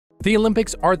The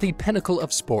Olympics are the pinnacle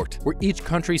of sport, where each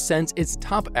country sends its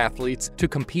top athletes to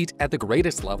compete at the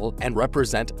greatest level and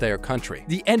represent their country.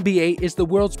 The NBA is the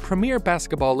world's premier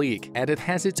basketball league, and it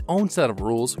has its own set of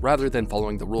rules rather than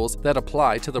following the rules that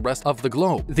apply to the rest of the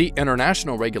globe. The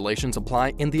international regulations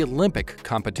apply in the Olympic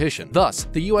competition. Thus,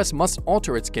 the US must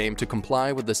alter its game to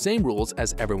comply with the same rules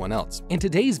as everyone else. In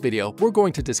today's video, we're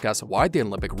going to discuss why the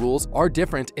Olympic rules are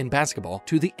different in basketball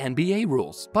to the NBA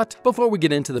rules. But before we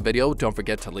get into the video, don't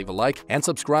forget to leave a like and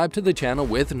subscribe to the channel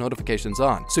with notifications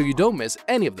on so you don't miss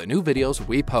any of the new videos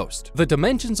we post. The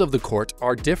dimensions of the court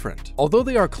are different. Although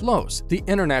they are close, the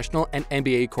international and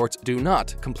NBA courts do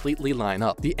not completely line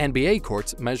up. The NBA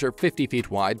courts measure 50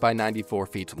 feet wide by 94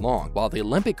 feet long, while the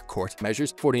Olympic court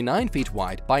measures 49 feet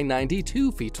wide by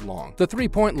 92 feet long. The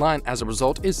three-point line, as a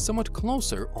result, is somewhat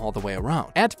closer all the way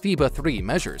around. At FIBA 3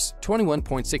 measures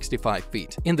 21.65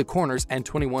 feet in the corners and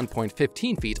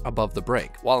 21.15 feet above the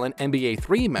break, while an NBA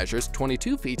 3 measures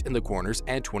 22 feet in the corners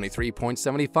and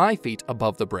 23.75 feet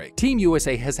above the break. Team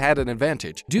USA has had an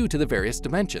advantage due to the various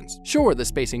dimensions. Sure, the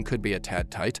spacing could be a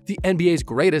tad tight. The NBA's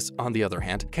greatest, on the other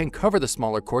hand, can cover the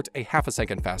smaller court a half a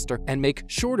second faster and make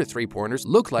shorter three-pointers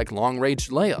look like long-range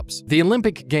layups. The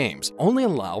Olympic Games only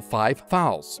allow 5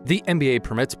 fouls. The NBA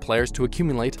permits players to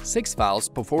accumulate 6 fouls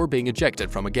before being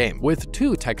ejected from a game, with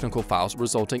 2 technical fouls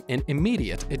resulting in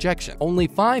immediate ejection. Only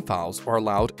 5 fouls are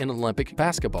allowed in Olympic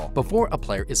basketball before a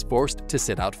player is forced to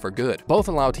sit out for good. Both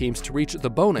allow teams to reach the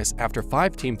bonus after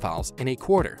 5 team fouls in a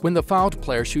quarter, when the fouled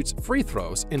player shoots free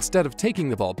throws instead of taking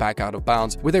the ball back out of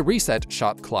bounds with a reset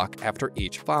shot clock after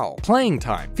each foul. Playing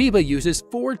time. FIBA uses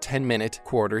 4 10-minute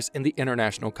quarters in the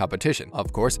international competition.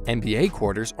 Of course, NBA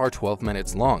quarters are 12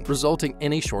 minutes long, resulting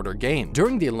in a shorter game.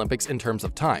 During the Olympics in terms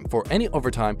of time, for any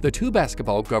overtime, the 2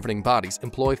 basketball governing bodies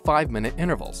employ 5-minute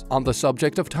intervals. On the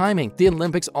subject of timing, the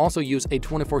Olympics also use a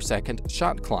 24-second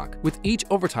shot clock, with each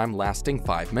overtime lasting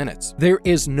 5 minutes. There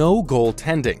is no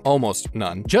goaltending, almost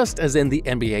none. Just as in the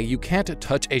NBA, you can't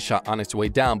touch a shot on its way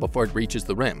down before it reaches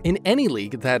the rim. In any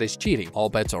league, that is cheating. All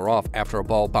bets are off after a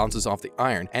ball bounces off the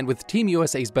iron, and with Team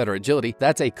USA's better agility,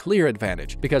 that's a clear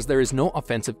advantage because there is no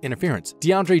offensive interference.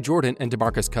 DeAndre Jordan and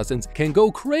DeMarcus Cousins can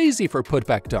go crazy for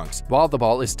putback dunks while the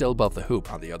ball is still above the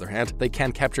hoop. On the other hand, they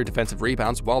can capture defensive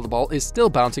rebounds while the ball is still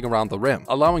bouncing around the rim,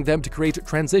 allowing them to create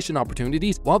transition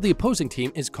opportunities while the opposing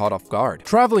team is caught off guard.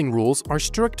 Traveling rules are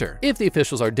stricter. If the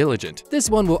officials are diligent, this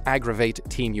one will aggravate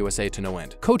Team USA to no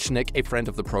end. Coach Nick, a friend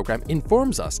of the program,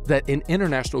 informs us that in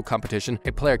international competition,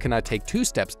 a player cannot take 2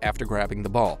 steps after grabbing the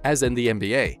ball, as in the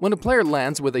NBA. When a player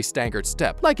lands with a staggered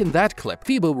step, like in that clip,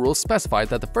 FIBA rules specify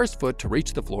that the first foot to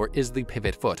reach the floor is the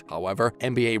pivot foot. However,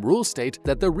 NBA rules state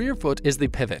that the rear foot is the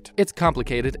pivot. It's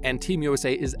complicated, and Team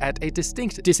USA is at a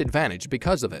distinct disadvantage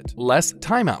because of it. Less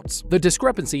timeouts. The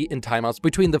discrepancy in timeouts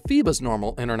between the FIBA's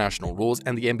normal international rules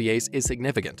and the NBA's is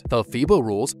significant. The FIBA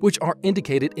rules, which are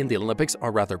indicated in the Olympics,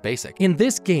 are rather basic. In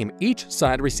this game, each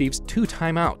side receives 2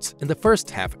 timeouts in the first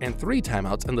half and 3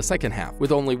 timeouts in the second half,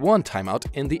 with only 1 timeout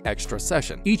in the extra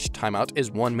session. Each timeout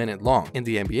is 1 minute long. In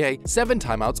the NBA, 7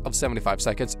 timeouts of 75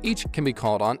 seconds each can be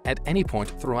called on at any point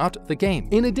throughout the game.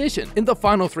 In addition, in the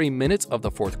final 3 minutes of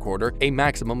the fourth quarter, a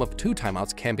maximum of 2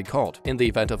 timeouts can be called. In the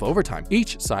event of overtime,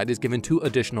 each side is given 2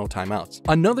 additional timeouts.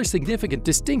 Another significant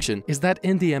distinction is that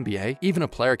in the NBA, even a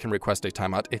player can request a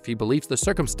timeout if he believes the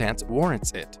circumstance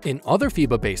warrants it. In other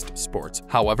FIBA-based sports,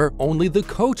 however, only the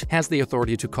coach has the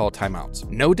authority to call timeouts.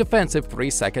 No defensive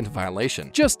 3-second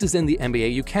violation. Just as in the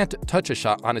NBA, you can't touch a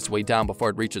shot on its way down before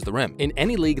it reaches the rim. In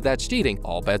any league that's cheating,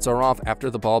 all bets are off after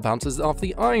the ball bounces off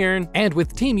the iron. And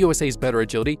with Team USA's better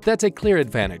agility, that's a clear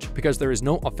advantage because there is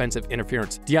no offensive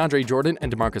interference. DeAndre Jordan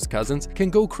and DeMarcus Cousins can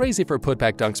go crazy for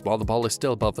putback dunks while the ball is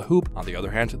still above the hoop. On the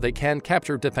other hand, they can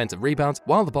capture defensive rebounds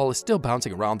while the ball is still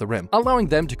bouncing around the rim, allowing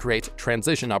them to create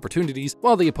transition opportunities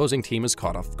while the opposing team is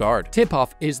caught off guard.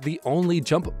 Tip-off is the only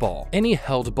jump ball. Any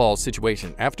held ball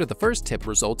situation after the first tip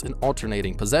results in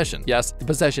alternating possession. Yes, the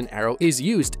possession arrow is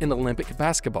used in Olympic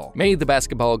basketball. May the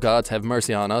basketball gods have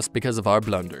mercy on us because of our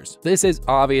blunders. This is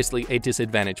obviously a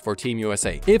disadvantage for Team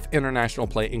USA. If international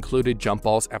play included jump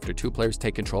balls after 2 players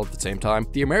take control at the same time,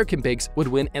 the American bigs would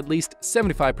win at least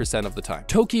 75% of the time.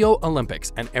 Tokyo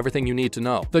Olympics and everything you need to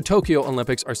know. The Tokyo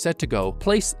Olympics are set to go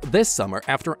place this summer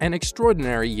after an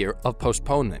extraordinary year of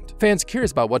postponement. Fans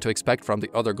curious about what to expect from the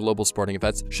other global sporting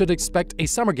events should expect a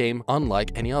summer game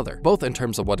unlike any other, both in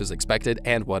terms of what is expected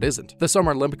and what isn't. The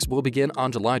Summer Olympics will begin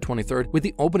on July 23rd with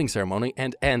the opening ceremony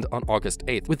and end on August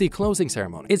 8th with the closing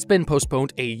ceremony. It's been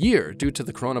postponed a year due to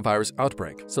the coronavirus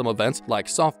outbreak. Some events like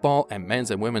softball and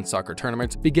men's and women's soccer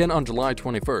tournaments begin on July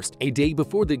 21st, a day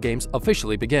before the games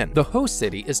officially begin. The host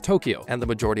city is Tokyo, and the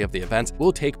majority of the events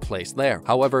will take place there.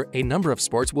 However, a number of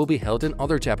sports will be held in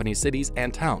other Japanese cities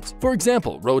and towns. For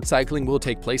example, road cycling will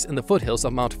take place in the foothills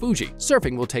of Mount Fuji,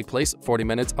 surfing will take place 40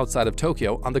 minutes outside of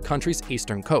Tokyo on the country's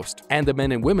eastern coast, and the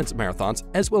men and women's marathons,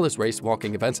 as well as race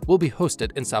walking events, will be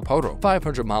hosted in Sapporo,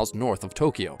 500 miles north of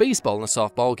Tokyo. Baseball and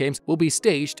softball games will be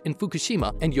staged in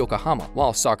Fukushima and Yokohama,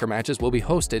 while soccer matches will be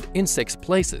hosted in 6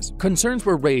 places. Concerns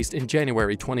were raised in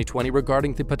January 2020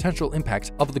 regarding the potential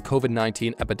impact of the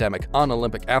COVID-19 epidemic on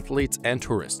Olympic athletes and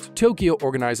tourists. Tokyo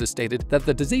organizers stated that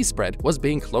the disease spread was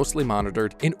being closely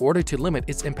monitored in order to limit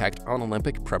its impact on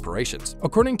Olympic preparations.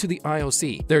 According to the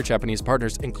IOC, their Japanese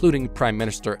partners, including Prime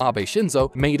Minister Abe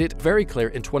Shinzo, made it very clear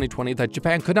in 2020 that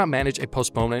Japan could not manage a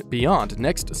postponement beyond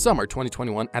next summer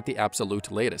 2021 at the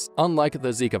absolute latest. Unlike the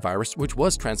Zika virus, which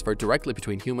was transferred directly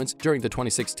between humans during the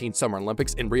 2016 Summer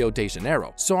Olympics in Rio de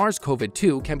Janeiro,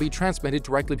 SARS-CoV-2 can be transmitted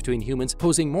directly between humans,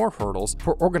 posing more hurdles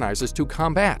for organizers to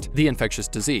combat the infectious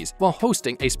disease while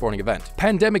hosting a sporting event.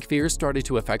 Pandemic fears started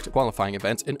to affect qualifying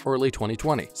events in early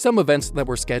 2020. Some events that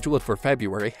were scheduled for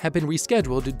February have been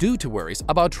rescheduled due to worries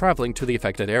about traveling to the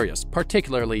affected areas,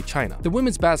 particularly China. The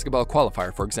women's basketball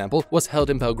qualifier, for example, was held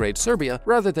in Belgrade, Serbia,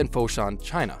 rather than Foshan,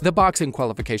 China. The boxing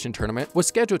qualification tournament was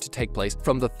scheduled to take place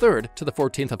from the 3rd to the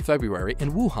 14th of February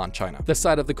in Wuhan, China, the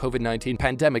site of the COVID-19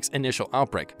 pandemic's initial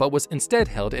outbreak, but was instead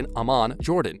held in Amman,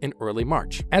 Jordan in early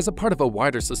March. As a part of a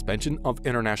wider suspension of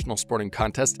international sporting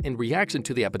contests in reaction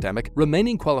to the epidemic,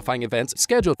 remaining qualifying events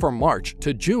scheduled from March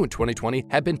to June 2020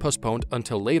 have been postponed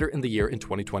until later in the year in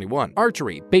 2021.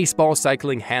 Archery, baseball,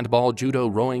 cycling, handball, judo,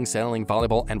 rowing, sailing,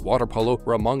 volleyball, and water polo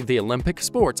were among the Olympic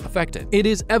sports affected. It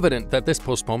is evident that this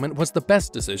postponement was the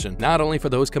best decision, not only for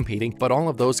those competing, but all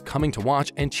of those coming to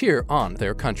watch and cheer on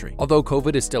their country. Although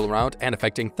COVID is still around and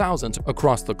affecting thousands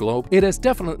across the globe, it has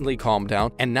definitely calmed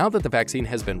down, and now that the vaccine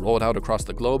has been rolled out across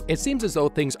the globe, it seems as though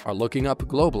things are looking up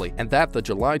globally, and that the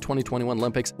July 2021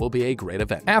 Olympics will be a great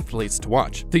event. Athletes to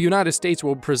watch. The United States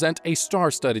will present a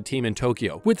star-studded team in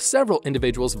Tokyo, with several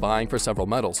individuals vying for several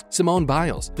medals. Simone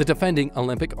Biles, the defending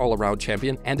Olympic all-around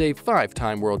champion and a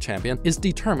 5-time world champion, is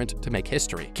determined to make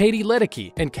history. Katie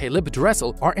Ledecky and Caleb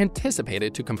Dressel are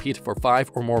anticipated to compete for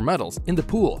 5 or more medals in the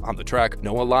pool. On the track,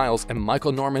 Noah Lyles and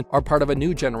Michael Norman are part of a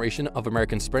new generation of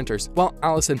American sprinters, while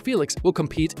Allison Felix will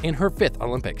compete in her 5th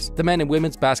Olympics. The men and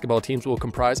women's basketball teams will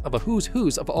comprise of a who's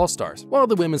who's of all-stars, while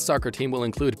the women's soccer team will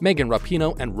include Megan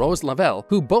Rapinoe and Rose Lavelle,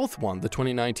 who both won the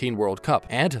 2019 World Cup.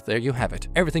 And there you have it.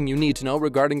 Everything you need to know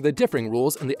regarding the differing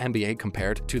rules in the NBA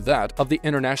compared to that of the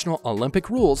International Olympic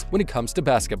rules when it comes to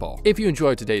basketball. If you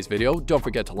enjoyed today's video, don't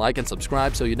forget to like and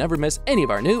subscribe so you never miss any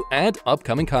of our new and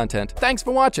upcoming content. Thanks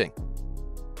for watching!